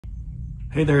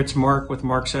Hey there, it's Mark with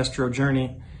Mark's Astro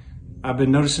Journey. I've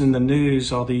been noticing in the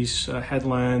news all these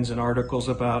headlines and articles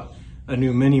about a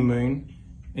new mini-moon.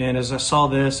 And as I saw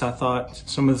this, I thought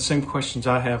some of the same questions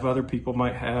I have, other people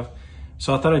might have.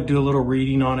 So I thought I'd do a little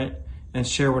reading on it and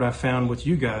share what I found with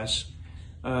you guys.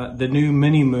 The new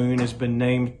mini-moon has been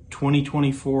named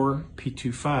 2024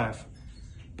 P25.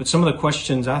 But some of the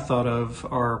questions I thought of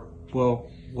are, well,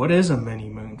 what is a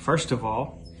mini-moon, first of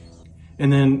all?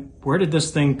 And then, where did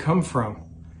this thing come from?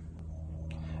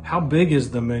 How big is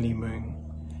the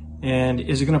mini-moon? And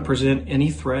is it going to present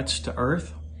any threats to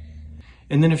Earth?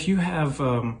 And then if you have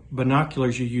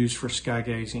binoculars you use for sky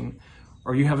gazing,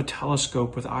 or you have a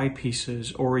telescope with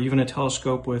eyepieces, or even a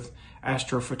telescope with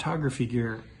astrophotography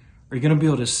gear, are you going to be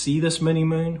able to see this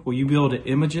mini-moon? Will you be able to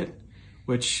image it?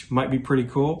 Which might be pretty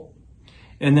cool.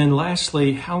 And then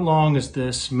lastly, how long is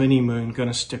this mini-moon going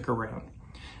to stick around?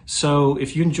 So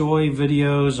if you enjoy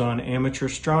videos on amateur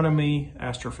astronomy,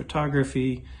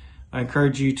 astrophotography, I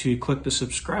encourage you to click the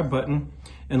subscribe button,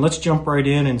 and let's jump right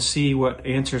in and see what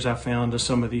answers I found to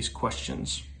some of these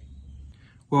questions.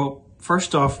 Well,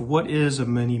 first off, what is a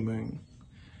mini-moon?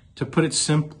 To put it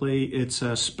simply, it's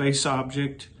a space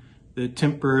object that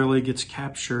temporarily gets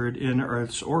captured in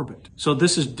Earth's orbit. So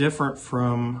this is different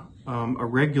from a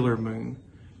regular moon,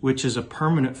 which is a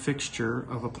permanent fixture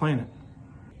of a planet.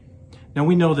 Now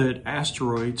we know that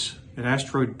asteroids and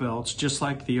asteroid belts, just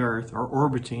like the Earth, are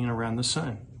orbiting around the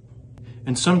sun.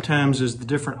 And sometimes as the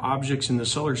different objects in the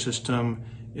solar system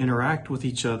interact with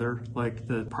each other, like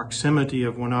the proximity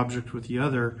of one object with the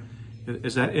other,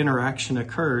 as that interaction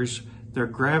occurs, their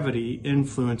gravity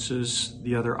influences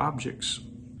the other objects.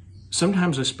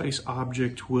 Sometimes a space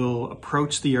object will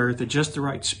approach the Earth at just the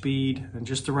right speed and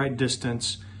just the right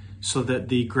distance so that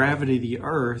the gravity of the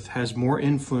Earth has more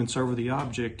influence over the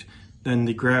object than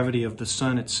the gravity of the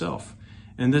sun itself.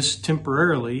 And this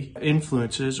temporarily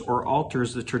influences or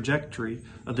alters the trajectory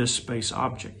of this space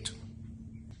object.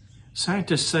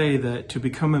 Scientists say that to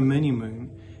become a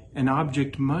mini-moon, an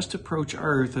object must approach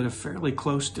Earth at a fairly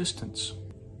close distance.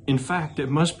 In fact,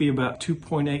 it must be about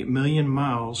 2.8 million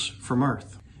miles from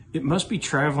Earth. It must be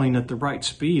traveling at the right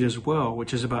speed as well,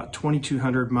 which is about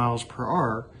 2,200 miles per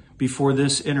hour, before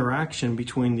this interaction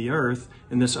between the Earth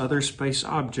and this other space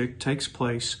object takes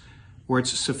place, where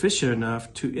it's sufficient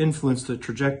enough to influence the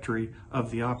trajectory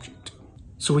of the object.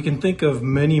 So we can think of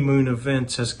mini-moon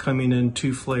events as coming in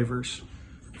two flavors.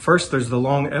 First, there's the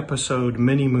long episode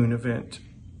mini-moon event.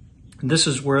 This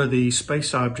is where the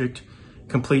space object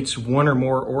completes one or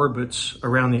more orbits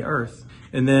around the Earth.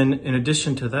 And then in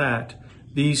addition to that,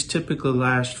 these typically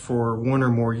last for 1 or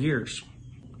more years.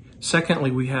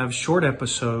 Secondly, we have short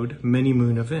episode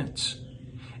mini-moon events.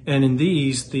 And in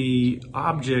these, the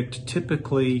object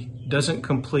typically doesn't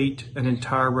complete an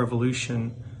entire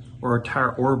revolution or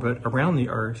entire orbit around the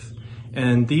Earth.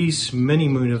 And these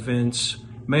mini-moon events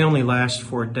may only last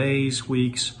for days,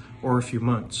 weeks, or a few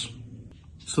months.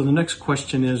 So the next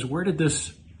question is, where did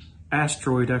this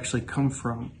asteroid actually come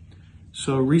from?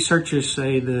 So researchers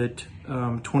say that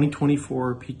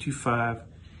 2024 P25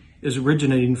 is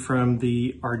originating from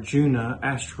the Arjuna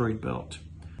asteroid belt.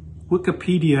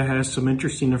 Wikipedia has some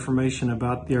interesting information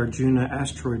about the Arjuna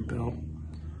asteroid belt.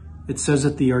 It says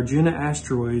that the Arjuna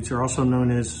asteroids, are also known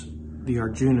as the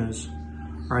Arjunas,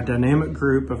 are a dynamic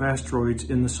group of asteroids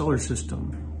in the solar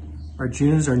system.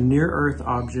 Arjunas are near-Earth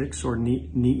objects, or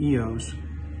NEOs,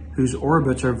 whose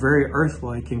orbits are very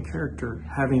Earth-like in character,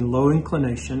 having low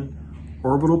inclination,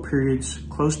 orbital periods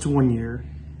close to 1 year,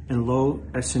 and low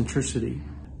eccentricity.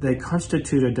 They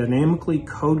constitute a dynamically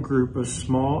code group of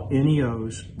small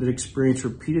NEOs that experience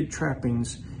repeated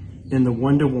trappings in the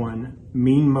 1-to-1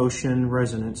 mean motion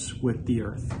resonance with the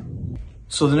Earth.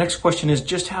 So the next question is,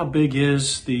 just how big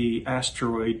is the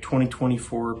asteroid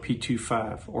 2024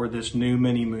 P25, or this new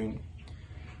mini-moon?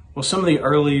 Well, some of the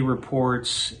early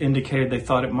reports indicated they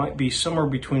thought it might be somewhere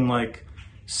between like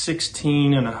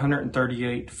 16 and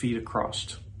 138 feet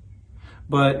across.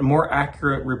 But more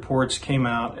accurate reports came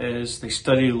out as they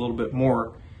studied a little bit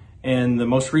more. And the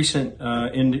most recent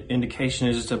indication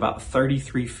is it's about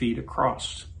 33 feet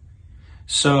across.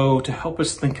 So to help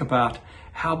us think about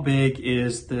how big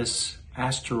is this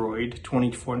asteroid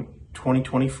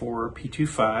 2024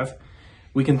 P25,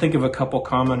 we can think of a couple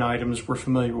common items we're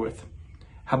familiar with.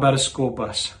 How about a school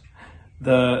bus?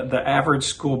 The average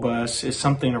school bus is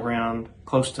something around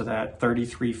close to that,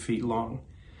 33 feet long.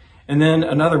 And then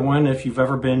another one, if you've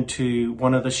ever been to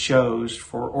one of the shows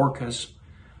for orcas,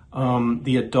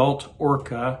 the adult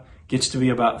orca gets to be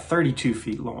about 32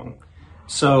 feet long.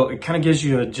 So it kind of gives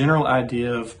you a general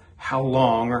idea of how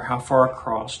long or how far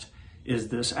across is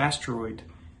this asteroid.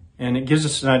 And it gives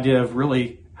us an idea of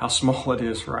really how small it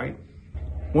is, right?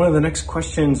 One of the next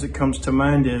questions that comes to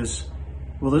mind is,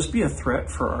 will this be a threat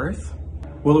for Earth?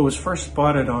 Well, it was first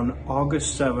spotted on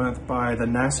August 7th by the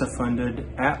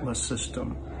NASA-funded ATLAS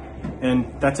system.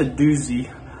 And that's a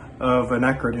doozy of an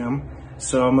acronym.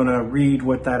 So I'm gonna read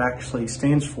what that actually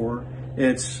stands for.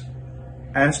 It's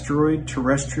Asteroid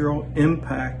Terrestrial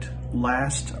Impact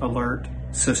Last Alert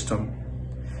System.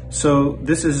 So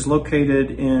this is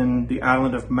located in the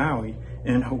island of Maui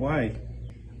in Hawaii.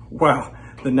 Wow,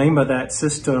 the name of that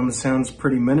system sounds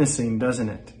pretty menacing, doesn't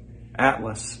it?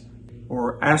 ATLAS,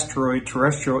 or Asteroid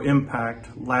Terrestrial Impact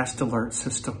Last Alert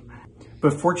System.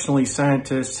 But fortunately,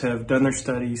 scientists have done their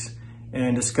studies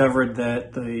and discovered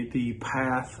that the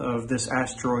path of this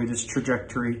asteroid, this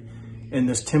trajectory, in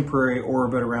this temporary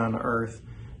orbit around Earth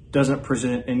doesn't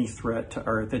present any threat to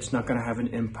Earth. It's not going to have an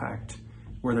impact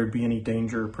where there'd be any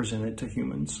danger presented to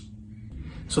humans.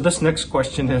 So this next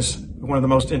question is one of the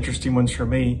most interesting ones for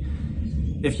me.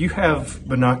 If you have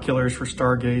binoculars for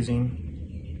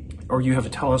stargazing, or you have a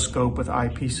telescope with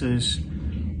eyepieces,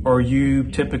 or you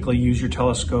typically use your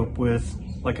telescope with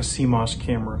like a CMOS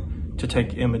camera to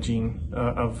take imaging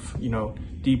of,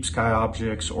 deep sky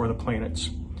objects or the planets.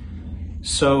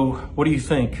 So what do you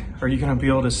think? Are you going to be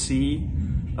able to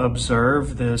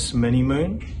observe this mini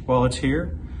moon while it's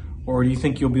here? Or do you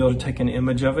think you'll be able to take an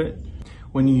image of it?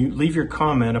 When you leave your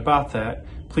comment about that,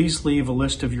 please leave a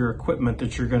list of your equipment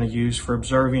that you're going to use for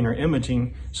observing or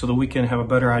imaging so that we can have a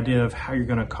better idea of how you're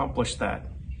going to accomplish that.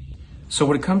 So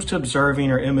when it comes to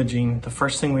observing or imaging, the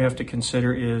first thing we have to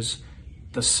consider is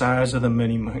the size of the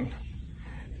mini moon.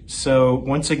 So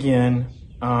once again,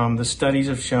 the studies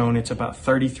have shown it's about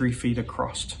 33 feet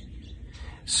across.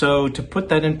 So to put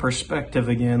that in perspective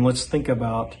again, let's think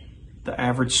about the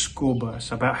average school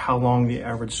bus, about how long the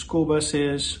average school bus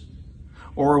is.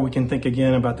 Or we can think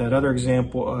again about that other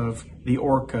example of the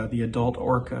orca, the adult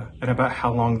orca, and about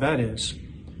how long that is.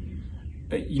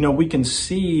 We can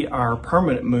see our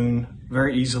permanent moon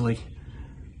very easily,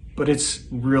 but it's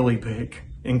really big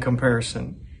in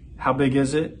comparison. How big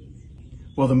is it?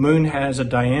 Well, the moon has a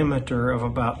diameter of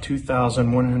about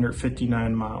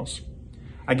 2,159 miles.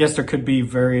 I guess there could be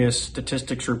various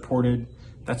statistics reported.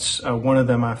 That's one of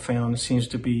them I found. It seems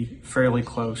to be fairly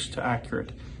close to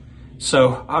accurate.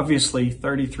 So obviously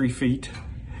 33 feet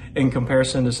in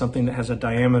comparison to something that has a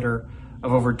diameter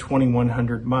of over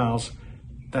 2,100 miles,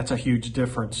 that's a huge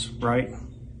difference, right?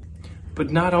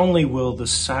 But not only will the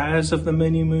size of the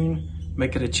mini moon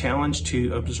make it a challenge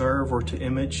to observe or to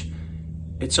image,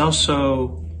 it's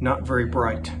also not very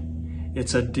bright.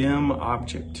 It's a dim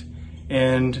object.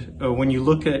 And when you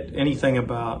look at anything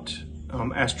about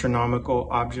astronomical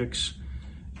objects,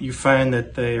 you find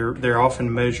that they're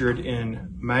often measured in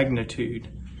magnitude,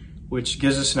 which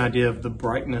gives us an idea of the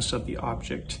brightness of the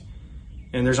object.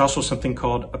 And there's also something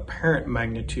called apparent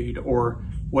magnitude, or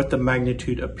what the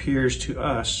magnitude appears to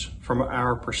us from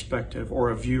our perspective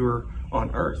or a viewer on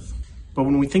Earth. But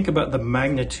when we think about the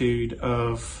magnitude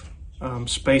of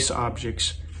space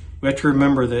objects, we have to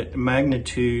remember that the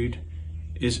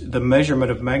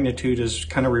measurement of magnitude is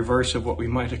kind of reverse of what we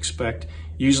might expect.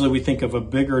 Usually we think of a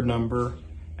bigger number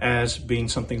as being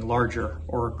something larger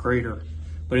or greater.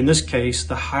 But in this case,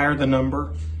 the higher the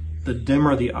number, the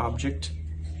dimmer the object,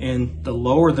 and the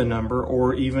lower the number,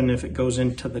 or even if it goes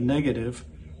into the negative,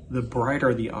 the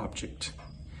brighter the object.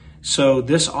 So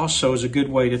this also is a good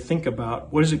way to think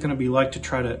about what is it going to be like to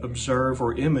try to observe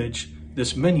or image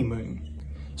this mini moon.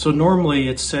 So normally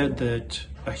it's said that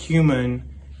a human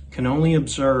can only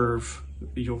observe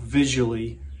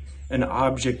visually an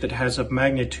object that has a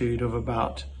magnitude of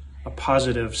about a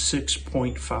positive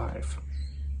 6.5.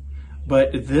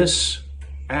 But this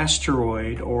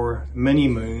asteroid or mini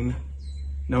moon,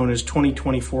 known as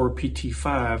 2024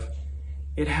 PT5,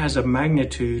 it has a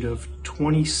magnitude of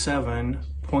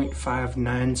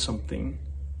 27.59 something.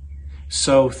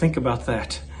 So think about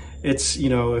that. It's,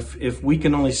 if we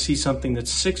can only see something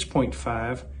that's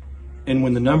 6.5, and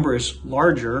when the number is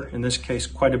larger, in this case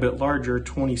quite a bit larger,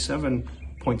 27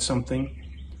 point something,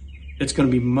 it's going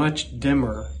to be much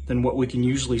dimmer than what we can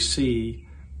usually see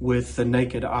with the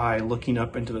naked eye looking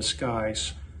up into the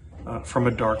skies from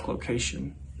a dark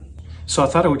location. So I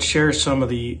thought I would share some of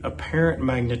the apparent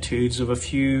magnitudes of a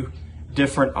few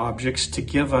different objects to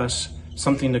give us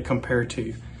something to compare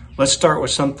to. Let's start with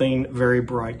something very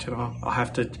bright, and I'll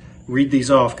have to read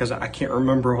these off because I can't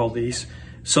remember all these.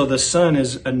 So the sun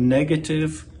is a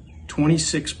negative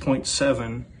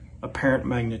 26.7 apparent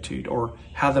magnitude, or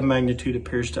how the magnitude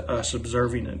appears to us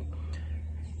observing it.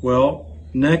 Well,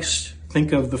 next,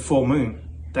 think of the full moon.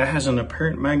 That has an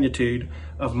apparent magnitude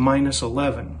of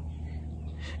 -11.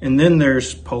 And then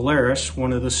there's Polaris,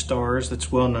 one of the stars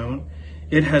that's well known.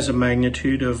 It has a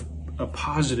magnitude of a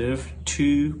positive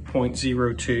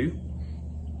 2.02.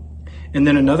 And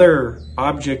then another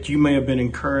object you may have been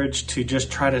encouraged to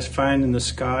just try to find in the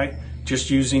sky, just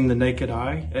using the naked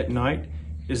eye at night,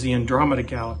 is the Andromeda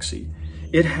Galaxy.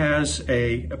 It has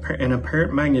an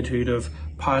apparent magnitude of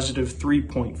positive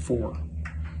 3.4.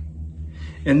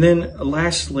 And then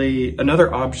lastly,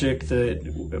 another object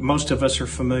that most of us are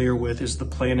familiar with is the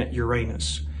planet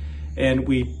Uranus. And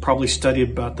we probably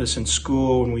studied about this in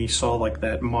school when we saw like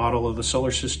that model of the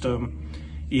solar system,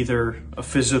 either a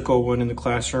physical one in the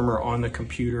classroom or on the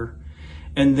computer.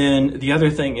 And then the other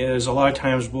thing is, a lot of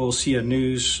times we'll see a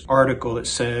news article that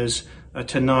says,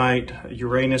 tonight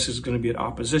Uranus is going to be at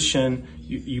opposition.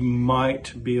 You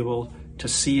might be able to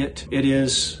see it. It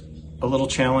is a little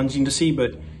challenging to see,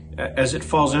 but as it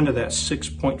falls into that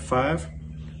 6.5,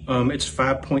 it's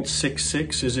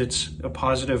 5.66 is its a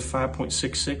positive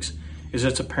 5.66 is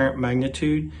its apparent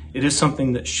magnitude. It is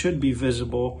something that should be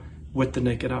visible with the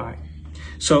naked eye.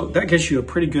 So that gives you a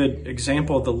pretty good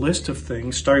example of the list of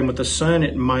things, starting with the sun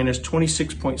at minus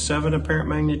 26.7 apparent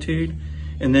magnitude,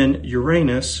 and then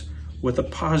Uranus with a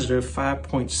positive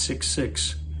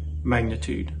 5.66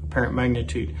 magnitude, apparent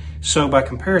magnitude. So by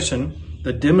comparison,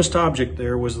 the dimmest object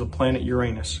there was the planet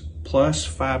Uranus, plus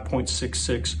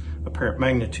 5.66 apparent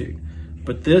magnitude.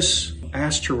 But this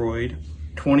asteroid,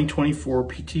 2024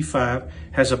 PT5,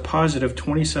 has a positive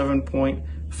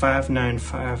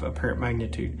 27.595 apparent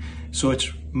magnitude. So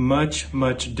it's much,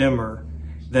 much dimmer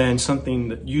than something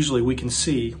that usually we can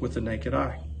see with the naked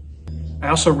eye. I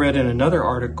also read in another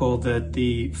article that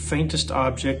the faintest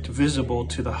object visible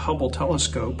to the Hubble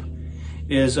telescope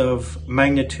is of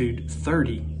magnitude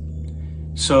 30.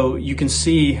 So you can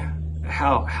see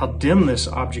how dim this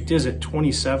object is at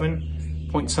 27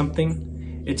 point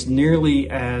something. It's nearly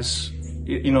as,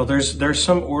 you know, there's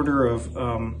some order of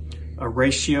a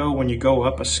ratio when you go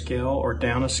up a scale or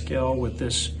down a scale with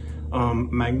this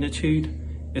magnitude.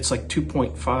 It's like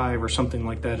 2.5 or something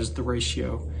like that is the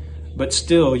ratio. But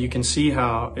still, you can see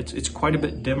how it's quite a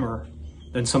bit dimmer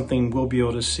than something we'll be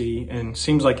able to see, and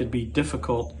seems like it'd be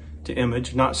difficult to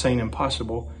image, not saying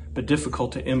impossible, but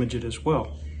difficult to image it as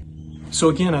well. So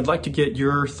again, I'd like to get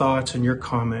your thoughts and your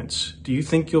comments. Do you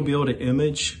think you'll be able to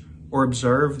image or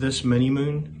observe this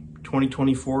mini-moon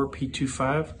 2024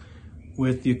 P25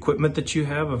 with the equipment that you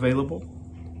have available?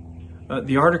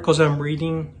 The articles I'm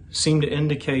reading seem to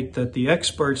indicate that the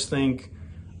experts think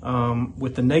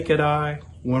with the naked eye,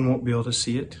 one won't be able to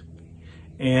see it.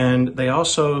 And they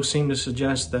also seem to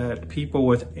suggest that people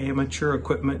with amateur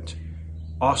equipment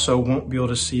also won't be able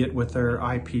to see it with their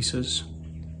eyepieces.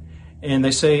 And they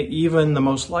say even the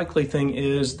most likely thing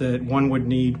is that one would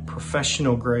need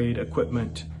professional grade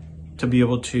equipment to be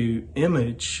able to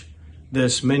image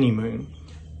this mini moon.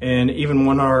 And even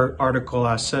one article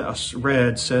I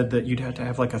read said that you'd have to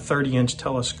have like a 30-inch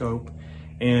telescope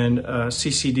and a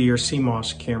CCD or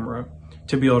CMOS camera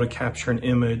to be able to capture an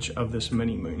image of this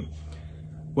mini moon.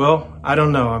 Well, I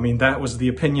don't know. I mean, that was the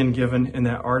opinion given in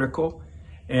that article.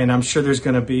 And I'm sure there's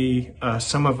going to be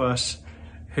some of us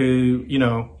who, you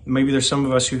know, maybe there's some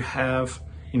of us who have,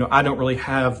 you know, I don't really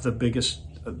have the biggest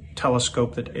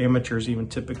telescope that amateurs even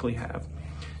typically have.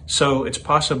 So it's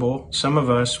possible some of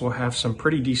us will have some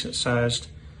pretty decent sized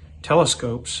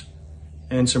telescopes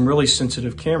and some really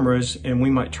sensitive cameras, and we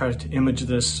might try to image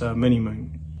this mini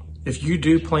moon. If you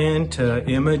do plan to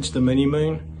image the mini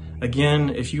moon, again,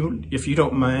 if you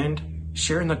don't mind,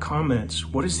 share in the comments,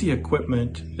 what is the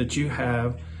equipment that you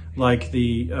have, like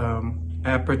the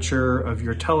aperture of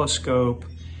your telescope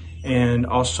and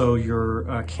also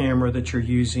your camera that you're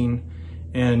using,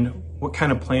 and what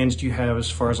kind of plans do you have as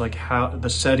far as like how the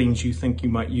settings you think you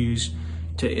might use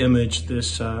to image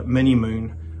this mini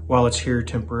moon while it's here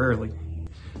temporarily.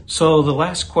 So the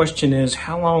last question is,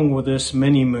 how long will this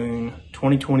mini moon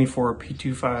 2024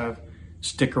 P25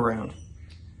 stick around?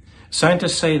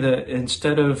 Scientists say that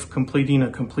instead of completing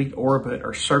a complete orbit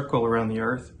or circle around the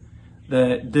Earth,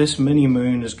 that this mini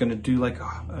moon is going to do like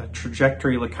a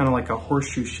trajectory, like kind of like a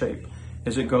horseshoe shape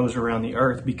as it goes around the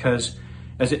Earth, because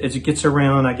as it gets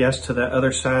around, I guess, to the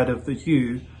other side of the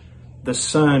U, the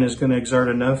sun is going to exert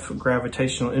enough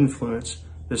gravitational influence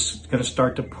that's going to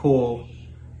start to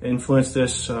influence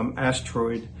this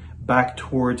asteroid back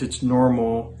towards its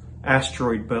normal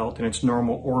asteroid belt and its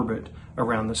normal orbit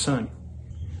around the sun.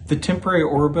 The temporary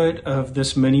orbit of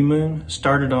this mini moon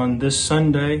started on this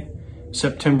Sunday,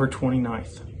 September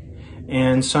 29th.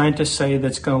 And scientists say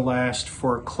that's going to last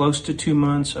for close to 2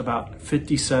 months, about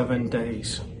 57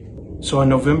 days. So on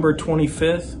November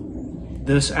 25th,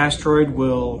 this asteroid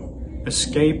will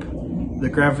escape the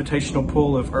gravitational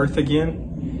pull of Earth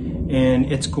again,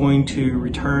 and it's going to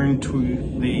return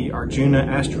to the Arjuna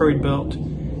asteroid belt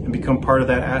and become part of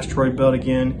that asteroid belt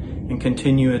again and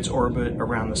continue its orbit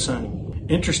around the sun.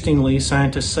 Interestingly,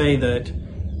 scientists say that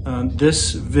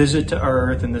this visit to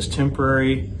Earth and this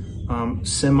temporary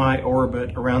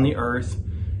semi-orbit around the Earth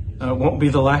won't be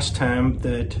the last time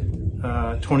that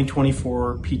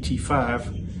 2024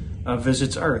 PT5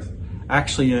 visits Earth.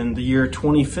 Actually, in the year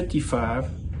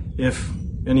 2055, if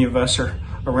any of us are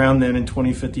around then in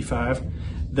 2055,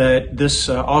 that this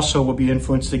also will be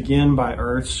influenced again by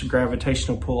Earth's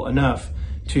gravitational pull enough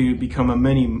to become a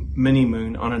mini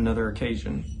moon on another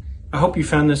occasion. I hope you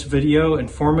found this video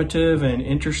informative and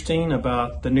interesting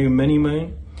about the new mini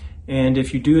moon. And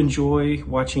if you do enjoy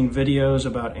watching videos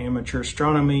about amateur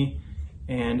astronomy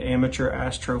and amateur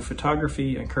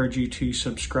astrophotography, I encourage you to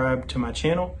subscribe to my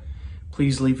channel.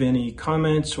 Please leave any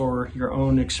comments or your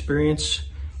own experience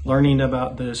learning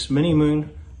about this mini moon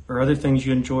or other things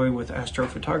you enjoy with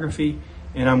astrophotography.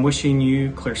 And I'm wishing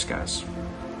you clear skies.